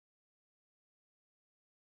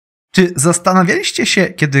Czy zastanawialiście się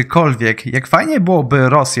kiedykolwiek, jak fajnie byłoby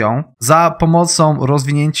Rosją za pomocą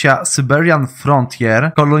rozwinięcia Siberian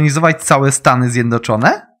Frontier kolonizować całe Stany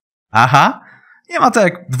Zjednoczone? Aha, nie ma to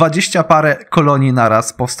jak 20 parę kolonii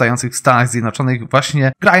naraz powstających w Stanach Zjednoczonych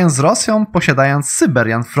właśnie grając z Rosją, posiadając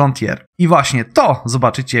Siberian Frontier. I właśnie to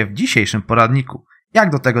zobaczycie w dzisiejszym poradniku. Jak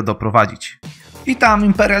do tego doprowadzić? Witam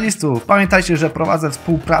imperialistów! Pamiętajcie, że prowadzę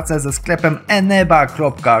współpracę ze sklepem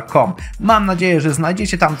eneba.com. Mam nadzieję, że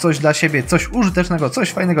znajdziecie tam coś dla siebie, coś użytecznego,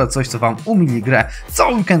 coś fajnego, coś co wam umili grę. Co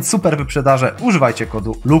weekend super wyprzedaże, używajcie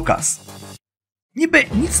kodu Lookasa. Niby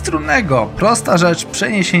nic trudnego, prosta rzecz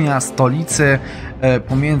przeniesienia stolicy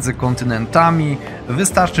pomiędzy kontynentami.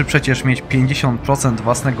 Wystarczy przecież mieć 50%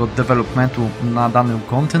 własnego developmentu na danym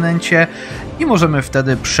kontynencie i możemy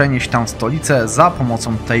wtedy przenieść tam stolicę za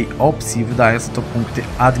pomocą tej opcji, wydając to punkty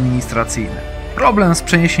administracyjne. Problem z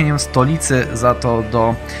przeniesieniem stolicy za to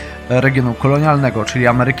do regionu kolonialnego, czyli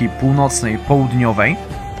Ameryki Północnej i Południowej,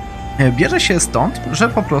 bierze się stąd, że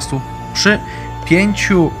po prostu przy 5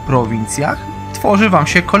 prowincjach tworzy wam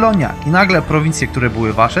się kolonia i nagle prowincje, które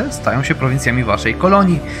były wasze, stają się prowincjami waszej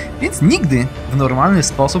kolonii, więc nigdy w normalny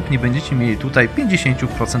sposób nie będziecie mieli tutaj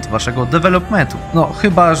 50% waszego developmentu. No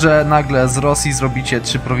chyba, że nagle z Rosji zrobicie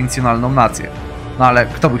 3-prowincjonalną nację. No ale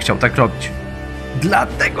kto by chciał tak robić?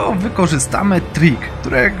 Dlatego wykorzystamy trik,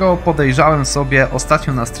 którego podejrzałem sobie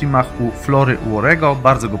ostatnio na streamach u Flory Warego,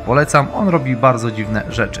 bardzo go polecam, on robi bardzo dziwne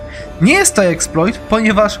rzeczy. Nie jest to exploit,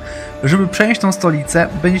 ponieważ żeby przenieść tą stolicę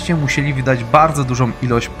będziecie musieli wydać bardzo dużą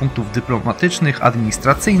ilość punktów dyplomatycznych,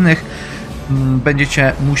 administracyjnych,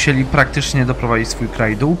 będziecie musieli praktycznie doprowadzić swój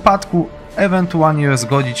kraj do upadku, ewentualnie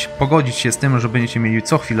pogodzić się z tym, że będziecie mieli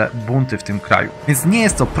co chwilę bunty w tym kraju. Więc nie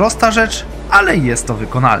jest to prosta rzecz, ale jest to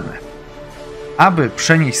wykonalne. Aby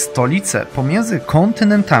przenieść stolicę pomiędzy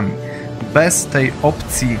kontynentami bez tej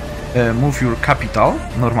opcji Move Your Capital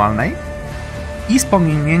normalnej i z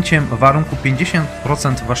pominięciem warunku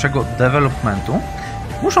 50% waszego developmentu,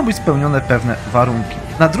 muszą być spełnione pewne warunki.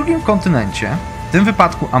 Na drugim kontynencie, w tym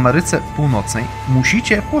wypadku Ameryce Północnej,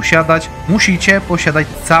 musicie posiadać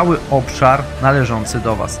cały obszar należący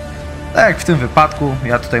do was. Tak jak w tym wypadku,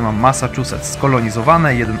 ja tutaj mam Massachusetts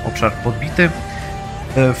skolonizowane, jeden obszar podbity.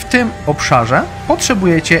 W tym obszarze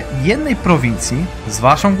potrzebujecie jednej prowincji z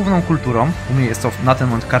waszą główną kulturą, u mnie jest to na ten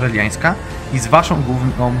moment kareliańska, i z waszą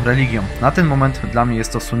główną religią. Na ten moment dla mnie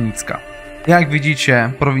jest to sunnicka. Jak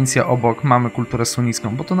widzicie, prowincja obok mamy kulturę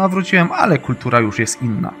sunnicką, bo to nawróciłem, ale kultura już jest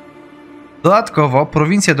inna. Dodatkowo,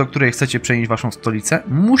 prowincja, do której chcecie przenieść waszą stolicę,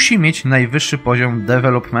 musi mieć najwyższy poziom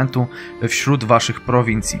developmentu wśród waszych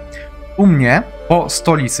prowincji. U mnie po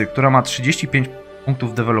stolicy, która ma 35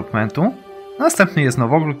 punktów developmentu, następny jest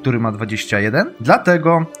Nowogród, który ma 21,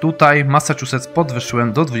 dlatego tutaj Massachusetts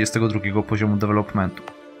podwyższyłem do 22 poziomu developmentu.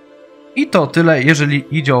 I to tyle,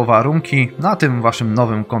 jeżeli idzie o warunki na tym waszym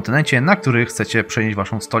nowym kontynencie, na który chcecie przenieść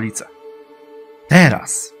waszą stolicę.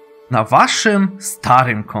 Teraz, na waszym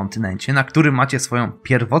starym kontynencie, na którym macie swoją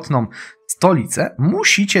pierwotną stolicę,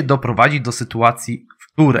 musicie doprowadzić do sytuacji,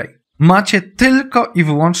 w której macie tylko i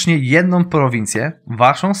wyłącznie jedną prowincję,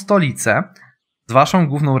 waszą stolicę, z waszą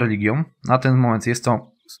główną religią, na ten moment jest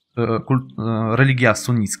to religia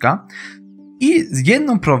sunnicka, i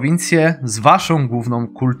jedną prowincję z waszą główną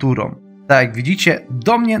kulturą. Tak jak widzicie,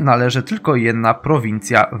 do mnie należy tylko jedna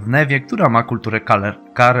prowincja w Newie, która ma kulturę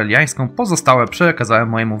kareliańską, pozostałe przekazałem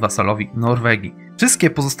mojemu wasalowi Norwegii. Wszystkie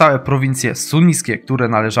pozostałe prowincje sunnickie, które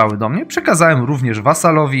należały do mnie, przekazałem również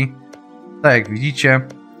wasalowi. Tak jak widzicie,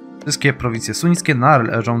 wszystkie prowincje sunnickie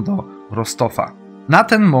należą do Rostowa. Na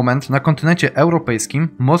ten moment na kontynencie europejskim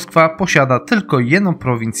Moskwa posiada tylko jedną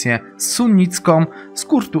prowincję sunnicką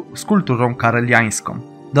z kulturą kareliańską.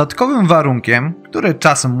 Dodatkowym warunkiem, który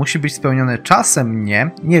czasem musi być spełniony, czasem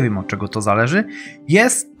nie wiem od czego to zależy,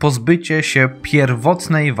 jest pozbycie się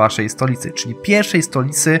pierwotnej waszej stolicy, czyli pierwszej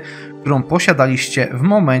stolicy, którą posiadaliście w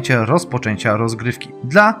momencie rozpoczęcia rozgrywki.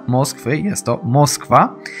 Dla Moskwy jest to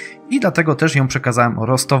Moskwa i dlatego też ją przekazałem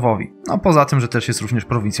Rostowowi. No poza tym, że też jest również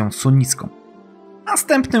prowincją sunnicką.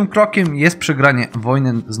 Następnym krokiem jest przegranie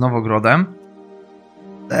wojny z Nowogrodem.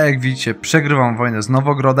 Tak jak widzicie, przegrywam wojnę z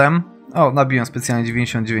Nowogrodem. Nabiłem specjalnie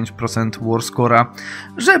 99% war score'a,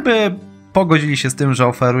 żeby pogodzili się z tym, że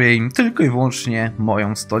oferuję im tylko i wyłącznie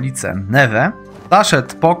moją stolicę, Newę.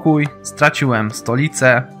 Zaszedł pokój, straciłem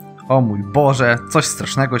stolicę. O mój Boże, coś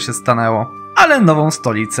strasznego się stanęło. Ale nową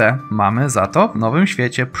stolicę mamy za to w nowym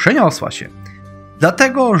świecie, przeniosła się.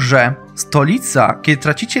 Dlatego, że stolica, kiedy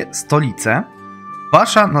tracicie stolicę,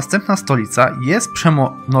 wasza następna stolica jest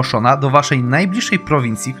przenoszona do waszej najbliższej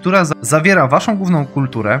prowincji, która zawiera waszą główną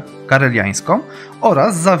kulturę kareliańską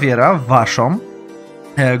oraz zawiera waszą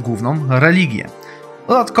główną religię.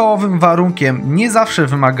 Dodatkowym warunkiem, nie zawsze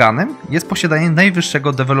wymaganym, jest posiadanie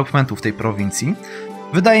najwyższego developmentu w tej prowincji.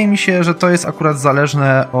 Wydaje mi się, że to jest akurat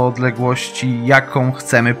zależne od odległości, jaką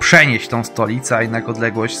chcemy przenieść tą stolicę, a jednak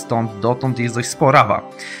odległość stąd dotąd jest dość spora.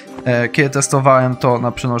 Kiedy testowałem to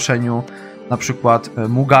na przenoszeniu na przykład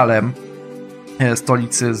Mugalem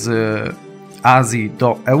stolicy z Azji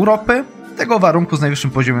do Europy, tego warunku z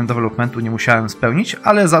najwyższym poziomem developmentu nie musiałem spełnić,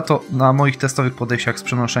 ale za to na moich testowych podejściach z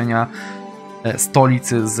przenoszenia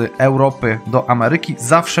stolicy z Europy do Ameryki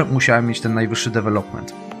zawsze musiałem mieć ten najwyższy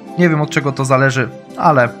development. Nie wiem, od czego to zależy,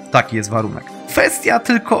 ale taki jest warunek. Kwestia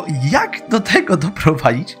tylko, jak do tego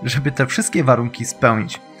doprowadzić, żeby te wszystkie warunki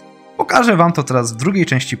spełnić. Pokażę Wam to teraz w drugiej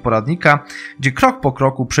części poradnika, gdzie krok po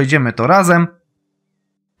kroku przejdziemy to razem.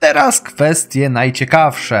 Teraz kwestie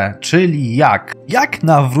najciekawsze, czyli jak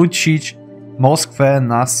nawrócić Moskwę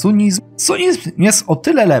na sunnizm. Sunnizm jest o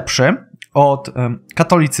tyle lepszy od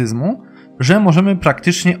katolicyzmu, że możemy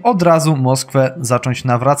praktycznie od razu Moskwę zacząć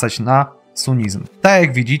nawracać na sunnizm. Tak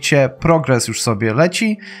jak widzicie, progres już sobie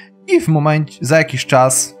leci i w momencie, za jakiś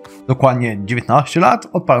czas, dokładnie 19 lat,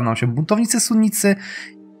 odpalą nam się buntownicy sunnicy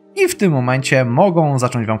i w tym momencie mogą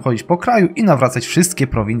zacząć Wam chodzić po kraju i nawracać wszystkie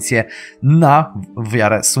prowincje na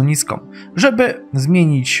wiarę sunnicką. Żeby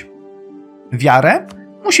zmienić wiarę,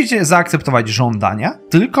 musicie zaakceptować żądania,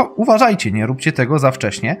 tylko uważajcie, nie róbcie tego za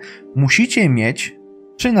wcześnie. Musicie mieć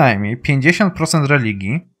przynajmniej 50%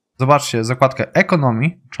 religii. Zobaczcie zakładkę Economy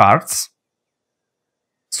Charts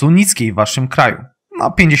sunnickiej w Waszym kraju.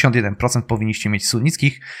 No 51% powinniście mieć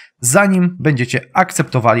sunnickich, zanim będziecie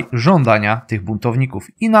akceptowali żądania tych buntowników.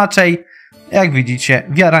 Inaczej, jak widzicie,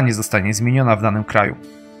 wiara nie zostanie zmieniona w danym kraju.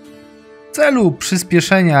 W celu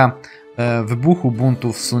przyspieszenia wybuchu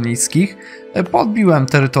buntów sunnickich podbiłem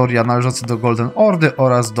terytoria należące do Golden Ordy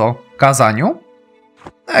oraz do Kazaniu.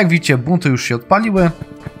 Jak widzicie, bunty już się odpaliły.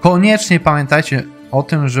 Koniecznie pamiętajcie o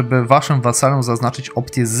tym, żeby Waszym wasalom zaznaczyć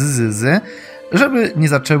opcję z, żeby nie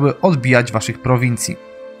zaczęły odbijać Waszych prowincji.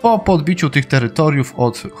 Po podbiciu tych terytoriów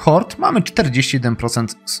od hord mamy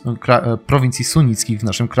 41% prowincji sunnickich w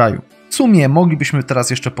naszym kraju. W sumie moglibyśmy teraz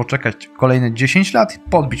jeszcze poczekać kolejne 10 lat,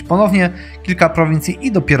 podbić ponownie kilka prowincji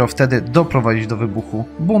i dopiero wtedy doprowadzić do wybuchu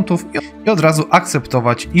buntów i od razu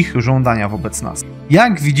akceptować ich żądania wobec nas.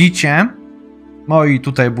 Jak widzicie, moi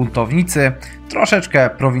tutaj buntownicy troszeczkę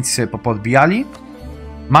prowincji sobie popodbijali.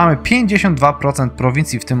 Mamy 52%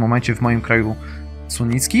 prowincji w tym momencie w moim kraju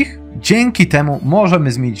sunnickich. Dzięki temu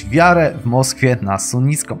możemy zmienić wiarę w Moskwie na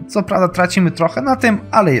sunnicką. Co prawda tracimy trochę na tym,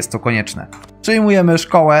 ale jest to konieczne. Przejmujemy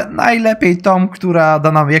szkołę, najlepiej tą, która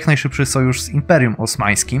da nam jak najszybszy sojusz z Imperium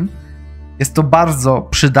Osmańskim. Jest to bardzo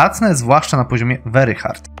przydatne, zwłaszcza na poziomie very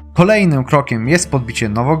hard. Kolejnym krokiem jest podbicie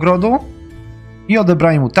Nowogrodu i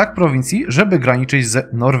odebranie mu tak prowincji, żeby graniczyć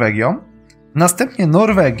z Norwegią. Następnie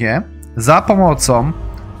Norwegię za pomocą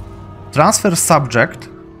Transfer Subject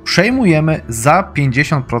przejmujemy za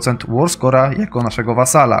 50% Warscora jako naszego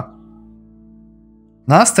wasala.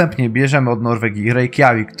 Następnie bierzemy od Norwegii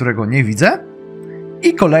Reykjavik, którego nie widzę.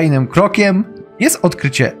 I kolejnym krokiem jest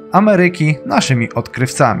odkrycie Ameryki naszymi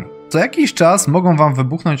odkrywcami. Co jakiś czas mogą Wam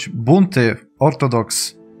wybuchnąć bunty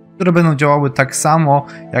ortodoks, które będą działały tak samo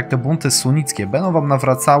jak te bunty sunnickie. Będą Wam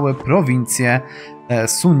nawracały prowincje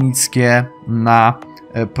sunnickie na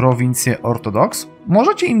prowincję ortodoks.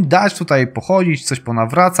 Możecie im dać tutaj pochodzić, coś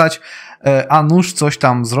ponawracać, a nuż coś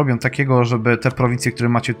tam zrobią takiego, żeby te prowincje, które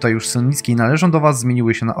macie tutaj już sunnickie i należą do Was,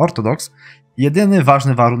 zmieniły się na ortodoks. Jedyny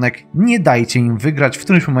ważny warunek, nie dajcie im wygrać, w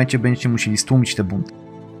którymś momencie będziecie musieli stłumić te bunty.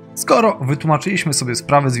 Skoro wytłumaczyliśmy sobie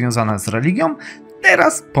sprawy związane z religią,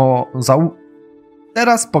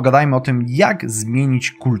 teraz pogadajmy o tym, jak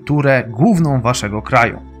zmienić kulturę główną Waszego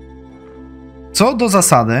kraju. Co do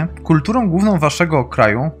zasady, kulturą główną Waszego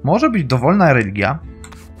kraju może być dowolna religia.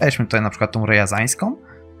 Weźmy tutaj na przykład tą rejazańską,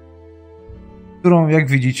 którą, jak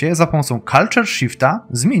widzicie, za pomocą Culture Shifta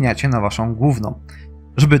zmieniacie na Waszą główną.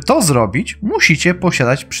 Żeby to zrobić, musicie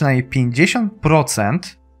posiadać przynajmniej 50%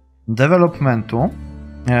 developmentu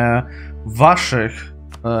w Waszych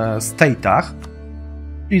state'ach,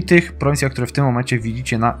 czyli tych prowincjach, które w tym momencie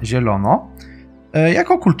widzicie na zielono,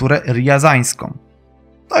 jako kulturę rejazańską.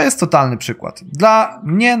 To jest totalny przykład. Dla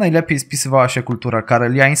mnie najlepiej spisywała się kultura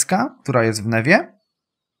kareliańska, która jest w Newie,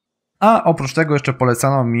 a oprócz tego jeszcze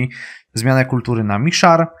polecano mi zmianę kultury na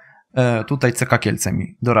Miszar. Tutaj CK Kielce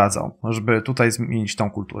mi doradzał, żeby tutaj zmienić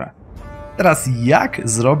tą kulturę. Teraz jak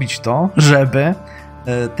zrobić to, żeby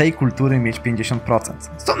tej kultury mieć 50%?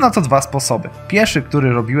 Są na to dwa sposoby. Pierwszy,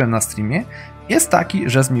 który robiłem na streamie, jest taki,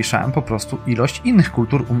 że zmniejszałem po prostu ilość innych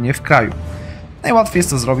kultur u mnie w kraju. Najłatwiej jest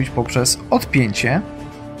to zrobić poprzez odpięcie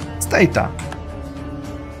state'a.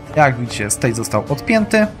 Jak widzicie, state został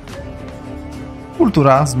odpięty.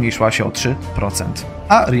 kultura zmniejszyła się o 3%,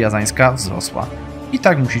 a riazańska wzrosła. I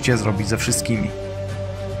tak musicie zrobić ze wszystkimi.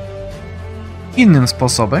 Innym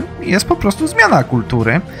sposobem jest po prostu zmiana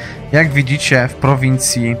kultury. Jak widzicie w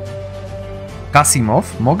prowincji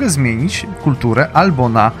Kasimow mogę zmienić kulturę albo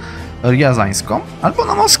na riazańską, albo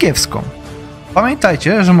na moskiewską.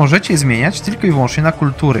 Pamiętajcie, że możecie zmieniać tylko i wyłącznie na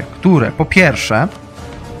kultury, które po pierwsze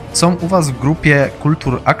są u was w grupie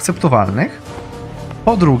kultur akceptowalnych,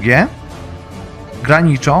 po drugie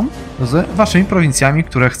graniczą z waszymi prowincjami,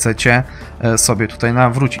 które chcecie sobie tutaj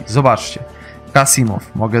nawrócić. Zobaczcie,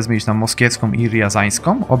 Kasimow mogę zmienić na moskiewską i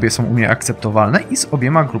riazańską, obie są u mnie akceptowalne i z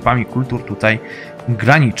obiema grupami kultur tutaj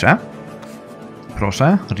graniczę.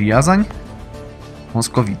 Proszę, Riazań,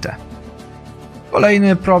 Moskowite.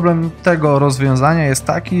 Kolejny problem tego rozwiązania jest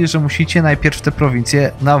taki, że musicie najpierw te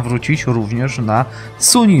prowincje nawrócić również na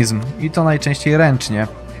sunnizm i to najczęściej ręcznie.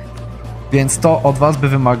 Więc to od was by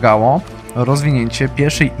wymagało rozwinięcie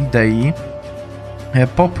pierwszej idei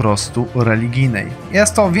po prostu religijnej.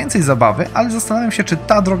 Jest to więcej zabawy, ale zastanawiam się, czy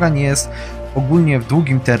ta droga nie jest ogólnie w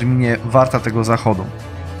długim terminie warta tego zachodu.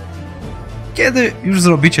 Kiedy już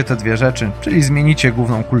zrobicie te dwie rzeczy, czyli zmienicie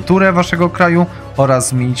główną kulturę waszego kraju oraz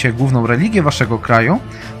zmienicie główną religię waszego kraju,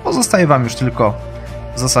 pozostaje wam już tylko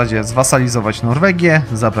w zasadzie zwasalizować Norwegię,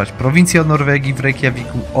 zabrać prowincję od Norwegii w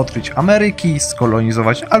Reykjaviku, odkryć Ameryki,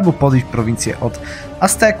 skolonizować albo podjąć prowincję od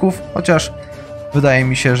Azteków, chociaż wydaje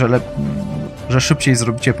mi się, że szybciej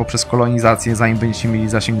zrobicie poprzez kolonizację, zanim będziecie mieli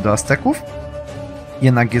zasięg do Azteków.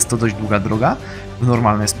 Jednak jest to dość długa droga w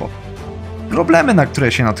normalny sposób. Problemy, na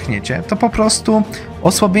które się natkniecie, to po prostu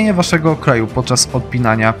osłabienie waszego kraju podczas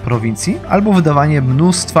odpinania prowincji albo wydawanie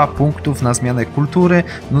mnóstwa punktów na zmianę kultury,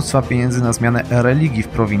 mnóstwa pieniędzy na zmianę religii w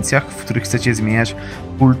prowincjach, w których chcecie zmieniać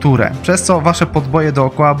kulturę, przez co wasze podboje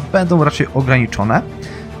dookoła będą raczej ograniczone.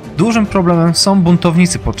 Dużym problemem są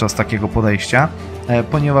buntownicy podczas takiego podejścia,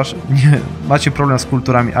 ponieważ macie problem z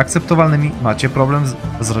kulturami akceptowalnymi, macie problem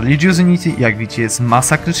z religious unity, jak widzicie jest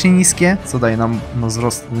masakrycznie niskie, co daje nam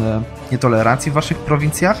wzrost nietolerancji w waszych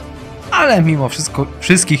prowincjach, ale mimo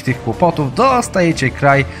wszystkich tych kłopotów dostajecie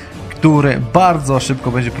kraj, który bardzo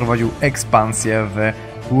szybko będzie prowadził ekspansję w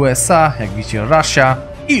USA, jak widzicie Rosja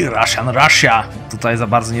i Russia. Tutaj za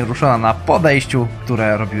bardzo nie ruszona na podejściu,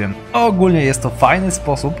 które robiłem. Ogólnie jest to fajny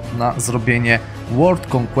sposób na zrobienie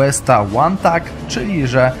World Conquesta One Tag, czyli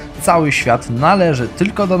że cały świat należy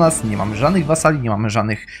tylko do nas, nie mamy żadnych wasali, nie mamy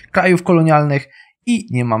żadnych krajów kolonialnych i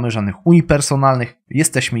nie mamy żadnych unii personalnych.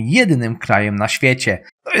 Jesteśmy jedynym krajem na świecie.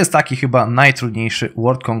 To jest taki chyba najtrudniejszy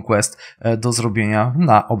World Conquest do zrobienia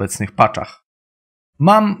na obecnych patchach.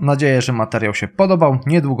 Mam nadzieję, że materiał się podobał.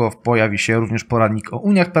 Niedługo pojawi się również poradnik o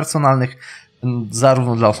uniach personalnych,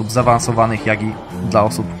 zarówno dla osób zaawansowanych, jak i dla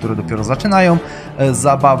osób, które dopiero zaczynają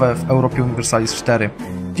zabawę w Europie Universalis 4.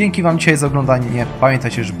 Dzięki wam dzisiaj za oglądanie.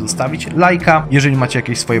 Pamiętajcie, żeby zostawić lajka. Jeżeli macie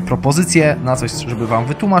jakieś swoje propozycje na coś, żeby wam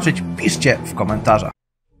wytłumaczyć, piszcie w komentarzach.